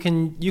fit, then you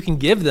can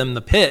give them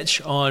the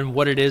pitch on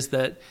what it is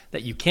that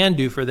you can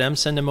do for them.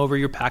 Send them over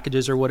your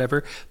packages or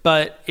whatever.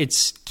 But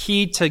it's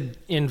key to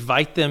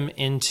invite them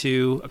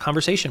into a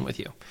conversation with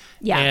you.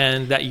 Yeah.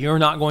 And that you're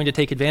not going to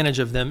take advantage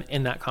of them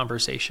in that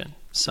conversation.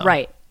 So.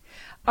 Right.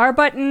 Our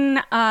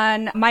button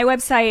on my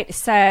website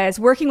says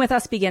working with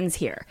us begins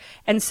here.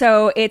 And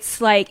so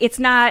it's like, it's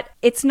not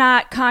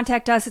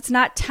contact us. It's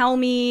not tell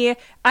me.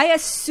 I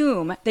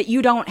assume that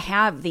you don't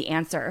have the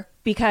answer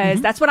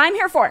because that's what I'm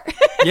here for.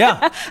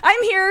 Yeah.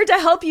 I'm here to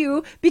help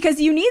you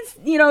because you need,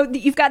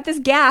 you've got this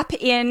gap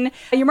in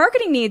your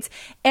marketing needs.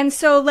 And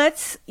so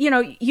let's,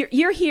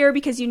 you're here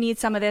because you need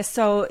some of this.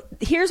 So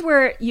here's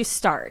where you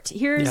start.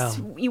 Here's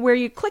where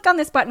you click on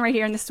this button right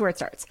here, and this is where it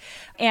starts.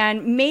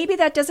 And maybe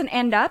that doesn't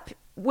end up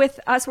with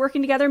us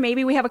working together.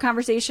 Maybe we have a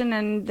conversation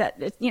and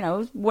that,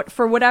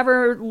 for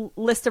whatever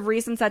list of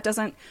reasons that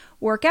doesn't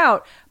work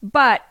out.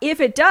 But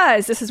if it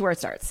does, this is where it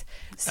starts.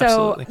 So,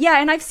 Absolutely.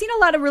 yeah, and I've seen a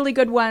lot of really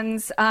good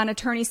ones on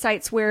attorney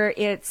sites where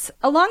it's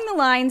along the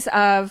lines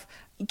of,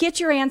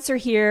 get your answer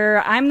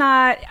here. I'm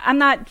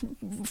not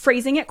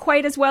phrasing it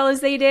quite as well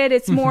as they did.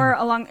 It's more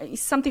along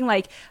something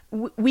like,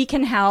 we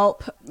can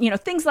help,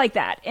 things like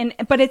that.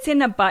 But it's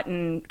in a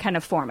button kind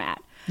of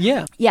format.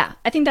 Yeah. Yeah,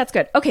 I think that's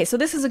good. Okay, so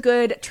this is a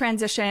good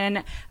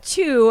transition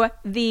to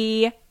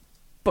the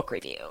book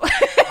review.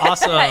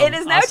 Awesome. It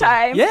is now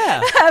time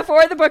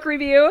for the book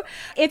review.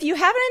 If you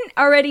haven't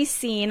already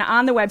seen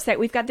on the website,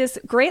 we've got this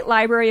great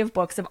library of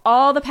books of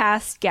all the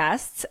past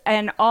guests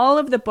and all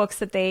of the books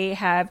that they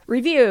have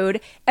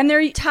reviewed, and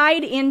they're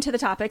tied into the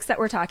topics that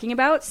we're talking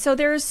about. So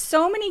there's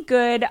so many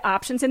good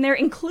options in there,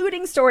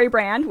 including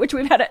StoryBrand, which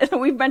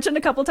we've mentioned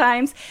a couple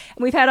times,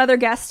 and we've had other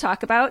guests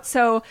talk about.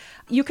 So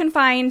you can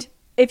find,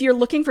 if you're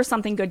looking for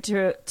something good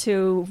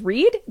to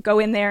read, go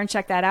in there and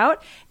check that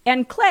out.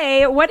 And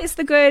Clay, what is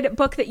the good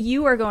book that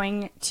you are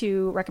going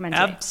to recommend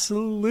today?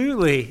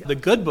 Absolutely. The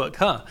good book,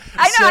 huh?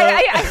 I know.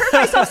 I heard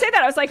myself say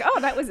that. I was like, oh,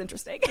 that was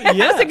interesting. Yeah.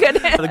 That's a good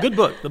The good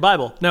book, the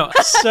Bible. No,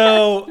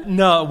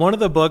 one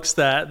of the books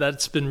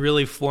that's been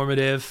really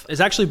formative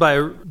is actually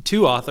by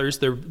two authors.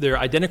 They're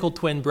identical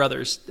twin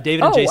brothers,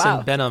 David and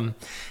Jason Benham.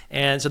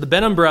 And so the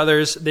Benham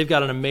brothers, they've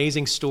got an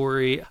amazing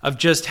story of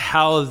just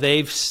how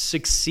they've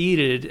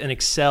succeeded and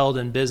excelled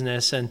in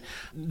business. And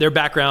their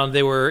background,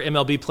 they were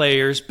MLB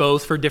players,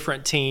 both for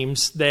different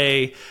teams.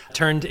 They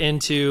turned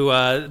into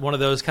one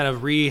of those kind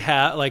of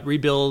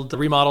rebuild,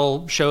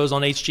 remodel shows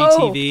on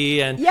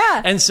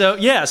HGTV.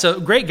 So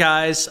great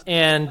guys.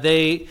 And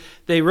they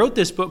wrote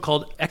this book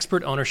called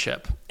Expert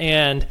Ownership.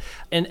 And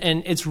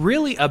it's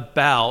really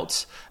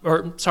about,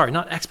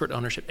 not expert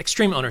ownership,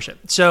 extreme ownership.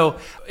 So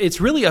it's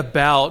really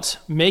about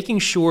making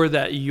sure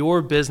that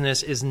your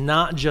business is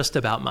not just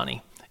about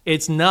money.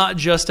 It's not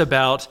just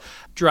about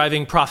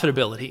driving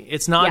profitability.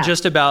 It's not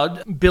just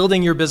about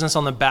building your business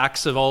on the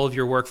backs of all of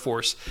your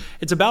workforce.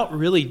 It's about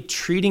really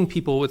treating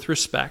people with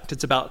respect.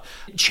 It's about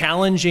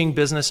challenging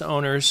business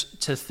owners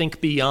to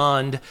think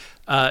beyond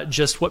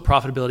just what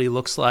profitability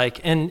looks like.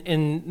 And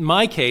in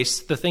my case,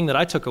 the thing that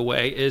I took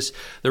away is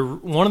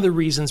one of the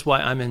reasons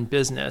why I'm in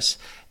business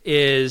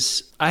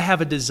is I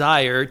have a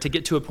desire to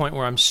get to a point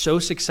where I'm so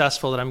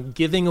successful that I'm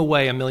giving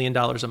away $1 million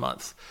a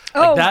month.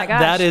 My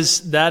gosh.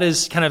 That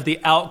is kind of the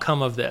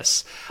outcome of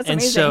this. That's and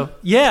amazing. So,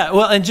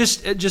 and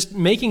just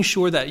making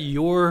sure that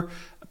your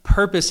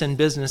purpose in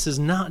business is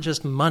not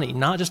just money,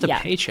 not just a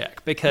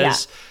paycheck,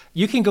 because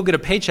you can go get a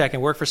paycheck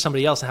and work for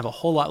somebody else and have a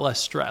whole lot less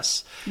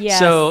stress. Yes.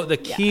 So the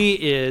key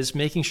is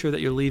making sure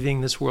that you're leaving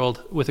this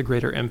world with a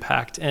greater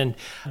impact. And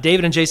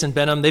David and Jason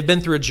Benham, they've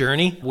been through a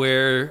journey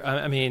where,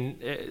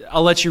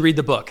 I'll let you read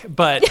the book,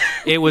 but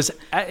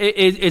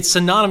it's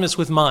synonymous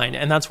with mine.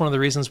 And that's one of the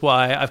reasons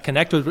why I've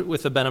connected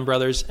with the Benham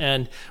brothers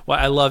and why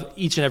I love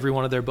each and every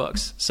one of their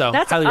books. So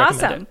that's highly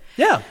recommend it.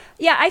 Yeah.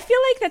 Yeah, I feel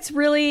like that's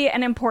really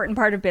an important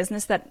part of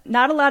business that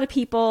not a lot of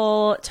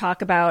people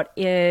talk about.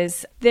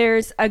 Is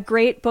there's a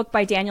great book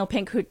by Daniel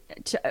Pink,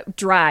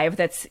 Drive,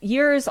 that's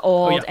years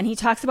old, and he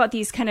talks about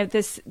these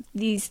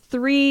these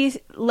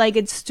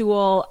three-legged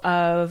stool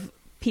of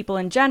people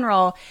in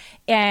general.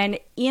 And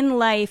in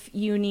life,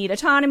 you need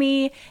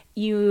autonomy,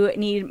 you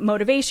need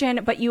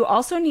motivation, but you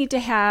also need to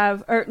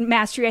have, or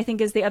mastery, I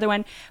think is the other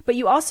one, but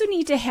you also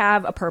need to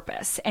have a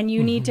purpose, and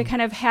you need to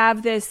kind of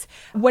have this,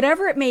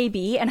 whatever it may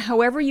be, and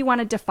however you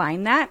want to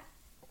define that.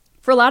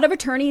 For a lot of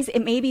attorneys, it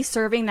may be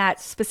serving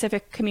that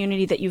specific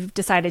community that you've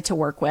decided to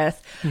work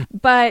with,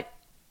 but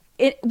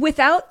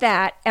without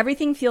that,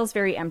 everything feels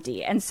very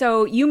empty. And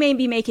so you may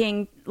be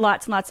making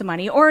lots and lots of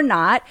money or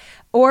not,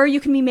 or you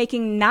can be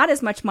making not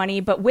as much money,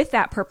 but with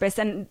that purpose.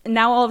 And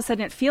now all of a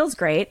sudden it feels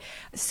great.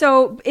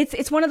 So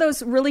it's one of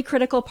those really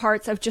critical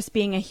parts of just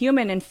being a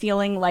human and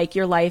feeling like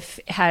your life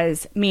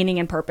has meaning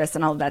and purpose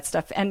and all of that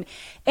stuff. And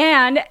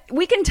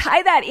we can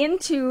tie that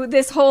into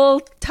this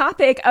whole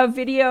topic of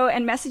video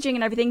and messaging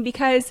and everything,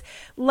 because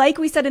like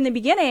we said in the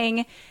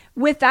beginning,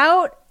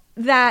 without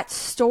that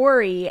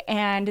story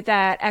and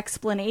that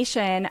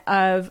explanation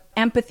of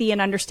empathy and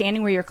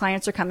understanding where your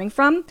clients are coming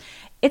from,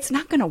 it's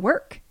not going to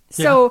work.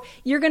 So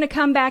you're going to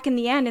come back in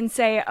the end and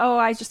say, oh,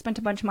 I just spent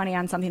a bunch of money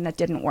on something that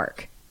didn't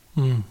work.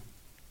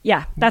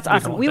 Yeah, that's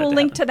awesome. We will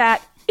link to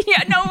that.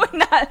 Yeah, no,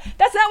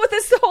 that's not what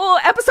this whole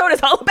episode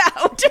is all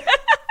about.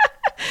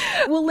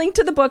 We'll link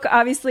to the book,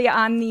 obviously,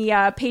 on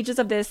the pages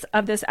of this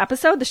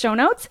episode, the show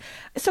notes.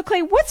 So,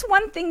 Clay, what's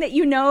one thing that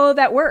you know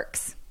that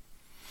works?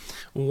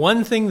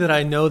 One thing that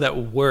I know that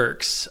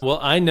works, well,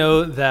 I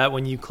know that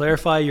when you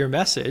clarify your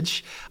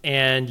message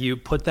and you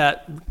put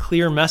that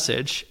clear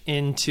message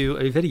into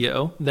a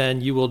video,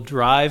 then you will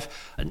drive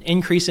an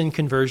increase in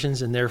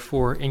conversions and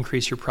therefore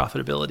increase your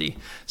profitability.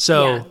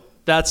 So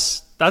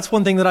that's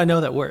one thing that I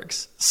know that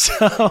works.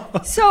 So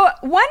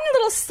one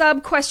little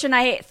sub question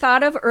I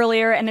thought of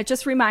earlier, and it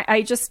just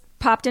I just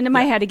popped into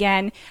my head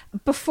again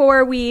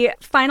before we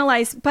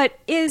finalize, but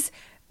is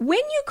when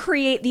you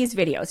create these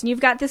videos and you've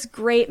got this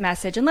great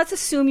message, and let's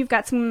assume you've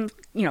got some,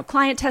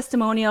 client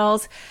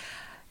testimonials,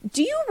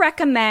 do you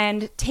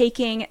recommend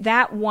taking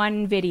that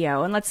one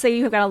video, and let's say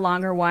you've got a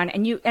longer one,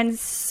 and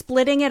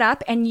splitting it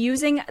up and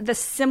using the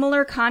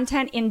similar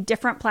content in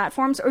different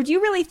platforms? Or do you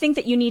really think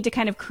that you need to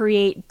kind of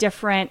create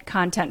different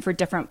content for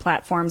different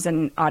platforms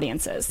and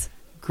audiences?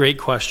 Great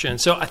question.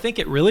 So I think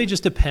it really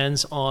just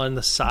depends on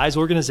the size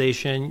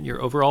organization,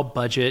 your overall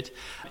budget.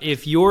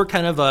 If you're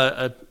kind of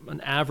an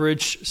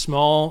average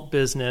small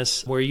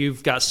business where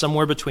you've got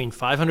somewhere between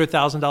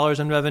 $500,000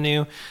 in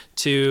revenue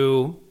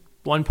to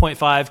 1.5,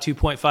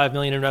 2.5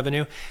 million in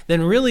revenue,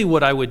 then really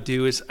what I would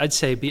do is I'd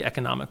say be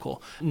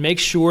economical. Make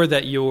sure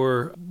that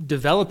you're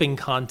developing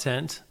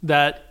content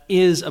that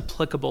is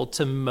applicable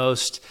to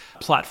most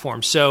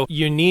platforms. So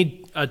you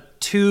need a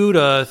 2 to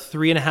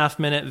 3.5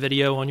 minute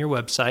video on your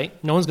website.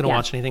 No one's going to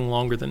watch anything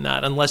longer than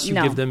that unless you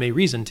give them a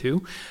reason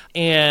to.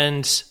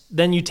 And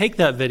then you take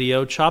that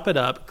video, chop it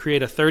up,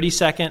 create a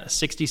 30-second, a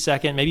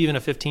 60-second, maybe even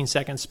a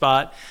 15-second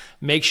spot.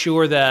 Make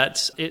sure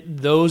that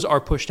those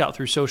are pushed out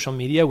through social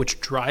media, which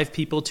drive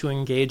people to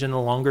engage in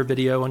a longer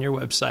video on your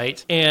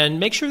website. And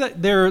make sure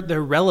that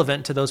they're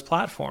relevant to those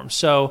platforms.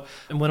 So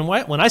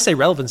when I say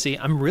relevancy,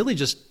 I'm really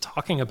just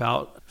talking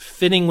about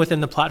fitting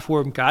within the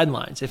platform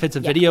guidelines. If it's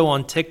a video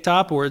on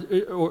TikTok or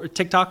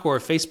TikTok or a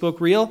Facebook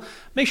Reel,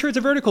 make sure it's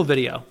a vertical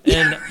video.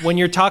 And when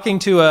you're talking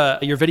to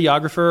your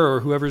videographer or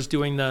whoever's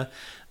doing the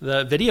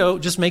video,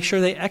 just make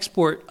sure they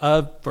export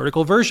a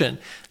vertical version.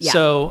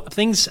 So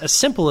things as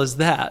simple as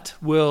that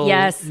will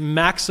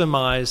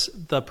maximize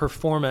the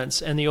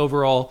performance and the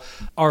overall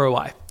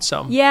ROI.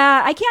 So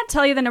I can't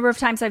tell you the number of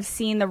times I've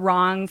seen the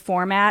wrong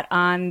format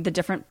on the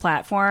different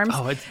platforms.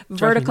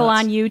 Vertical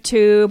on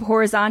YouTube,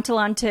 horizontal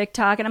on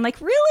TikTok, and I'm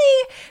like,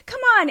 really?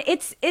 Come on,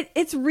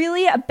 it's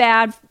really a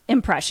bad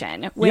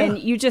impression when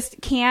you just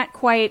can't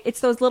quite. It's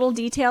those little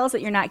details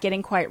that you're not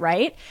getting quite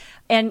right.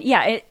 And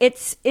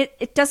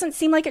it doesn't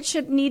seem like it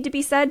should need to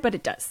be said, but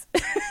it does.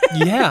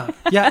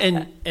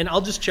 And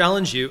I'll just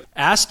challenge you.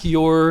 Ask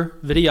your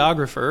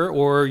videographer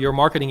or your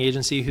marketing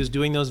agency who's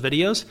doing those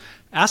videos,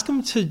 ask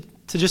them to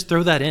just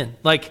throw that in.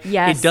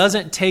 It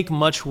doesn't take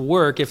much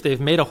work if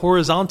they've made a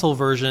horizontal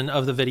version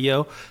of the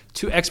video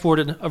to export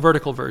a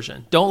vertical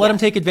version. Don't let them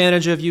take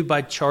advantage of you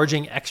by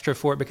charging extra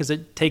for it because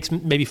it takes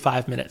maybe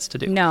 5 minutes to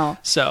do. No.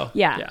 So,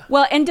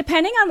 Well, and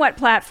depending on what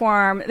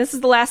platform, this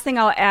is the last thing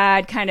I'll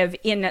add kind of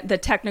in the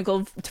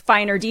technical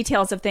finer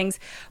details of things.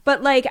 But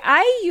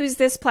I use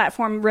this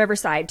platform,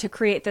 Riverside, to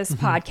create this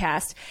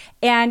podcast.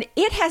 And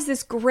it has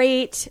this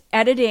great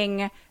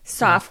editing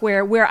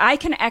software where I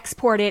can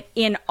export it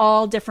in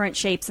all different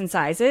shapes and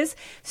sizes.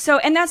 So,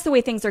 and that's the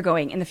way things are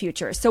going in the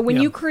future. So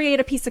when you create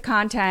a piece of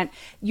content,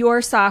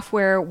 your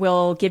software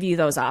will give you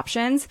those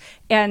options.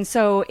 And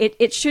so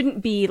it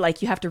shouldn't be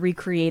like you have to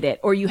recreate it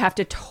or you have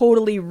to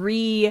totally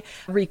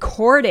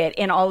re-record it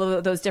in all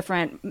of those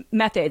different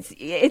methods.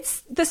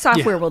 The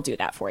software will do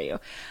that for you.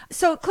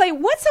 So Clay,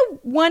 what's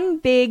one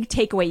big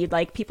takeaway you'd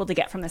like people to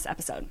get from this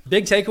episode?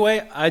 Big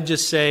takeaway, I'd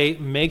just say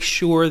make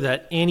sure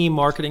that any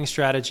marketing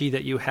strategy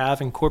that you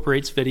have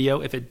incorporates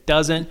video. If it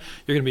doesn't,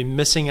 you're going to be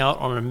missing out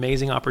on an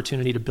amazing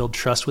opportunity to build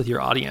trust with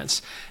your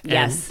audience.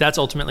 And that's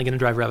ultimately going to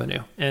drive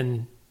revenue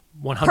and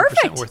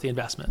 100% worth the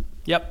investment.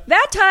 Yep.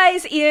 That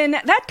ties in,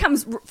 that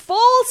comes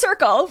full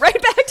circle right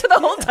back to the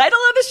whole title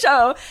of the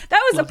show.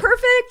 That was a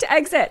perfect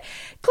exit.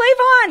 Clay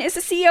Vaughan is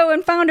the CEO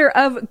and founder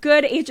of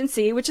Good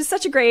Agency, which is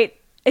such a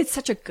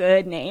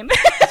good name.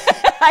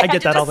 I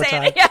get that all the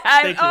time. Yeah.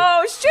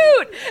 Oh,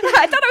 shoot.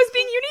 I thought I was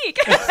being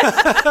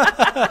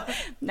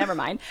unique. Never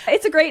mind.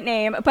 It's a great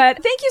name,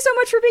 but thank you so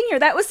much for being here.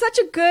 That was such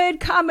a good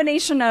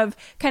combination of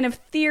kind of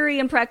theory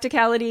and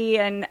practicality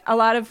and a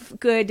lot of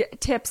good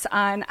tips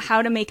on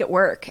how to make it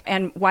work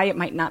and why it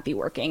might not be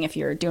working if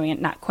you're doing it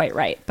not quite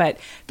right. But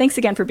thanks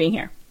again for being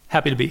here.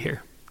 Happy to be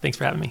here. Thanks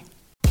for having me.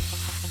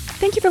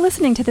 Thank you for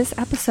listening to this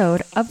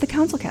episode of the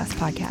CounselCast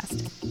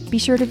podcast. Be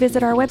sure to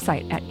visit our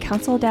website at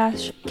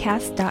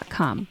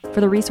counsel-cast.com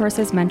for the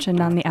resources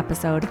mentioned on the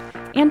episode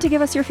and to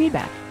give us your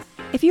feedback.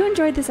 If you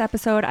enjoyed this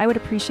episode, I would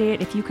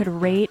appreciate if you could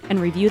rate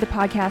and review the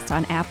podcast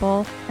on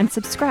Apple and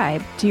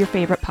subscribe to your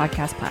favorite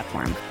podcast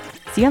platform.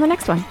 See you on the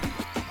next one.